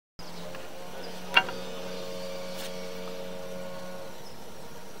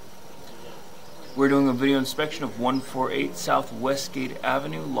We're doing a video inspection of 148 South Westgate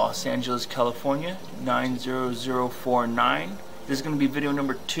Avenue, Los Angeles, California, 90049. This is going to be video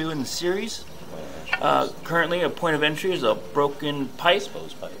number 2 in the series. Currently, a point of entry is a broken pipe,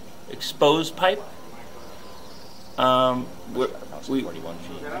 exposed pipe.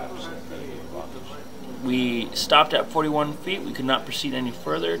 We stopped at 41 feet. We could not proceed any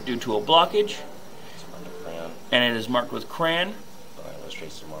further due to a blockage, and it is marked with crayon.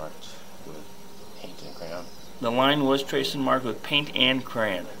 The line was traced and marked with paint and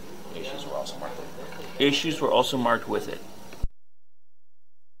crayon. Issues were also marked with it. Issues were also marked with it.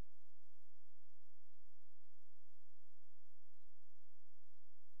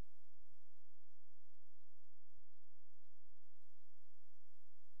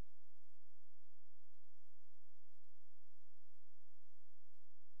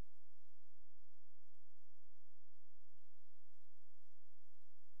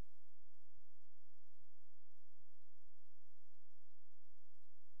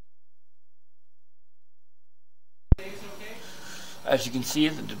 As you can see,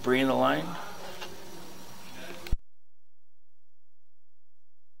 the debris in the line.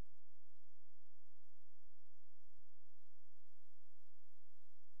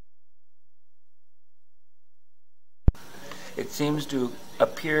 It seems to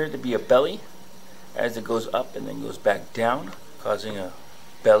appear to be a belly as it goes up and then goes back down, causing a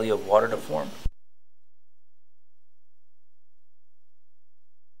belly of water to form.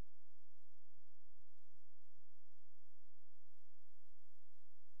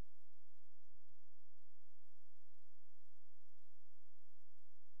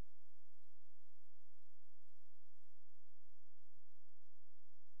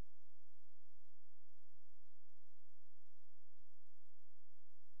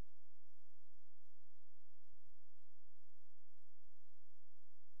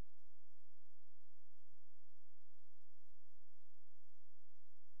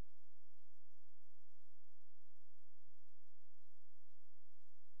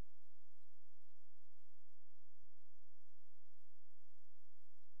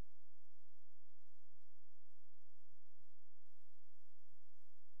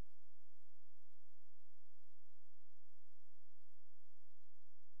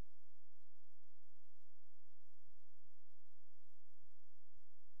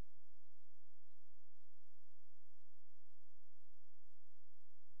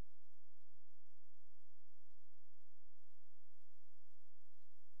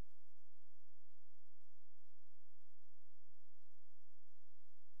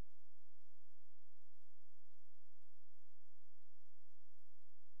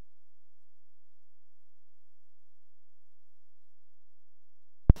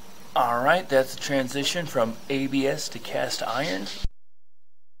 Alright, that's the transition from ABS to cast iron.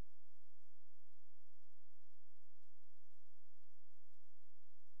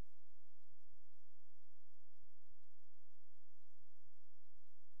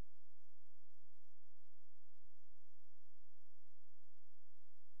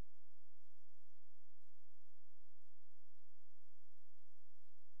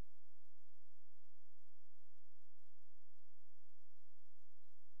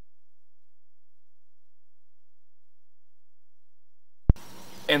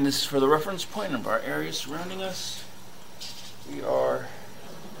 And this is for the reference point of our area surrounding us. We are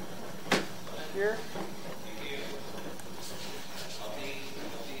here.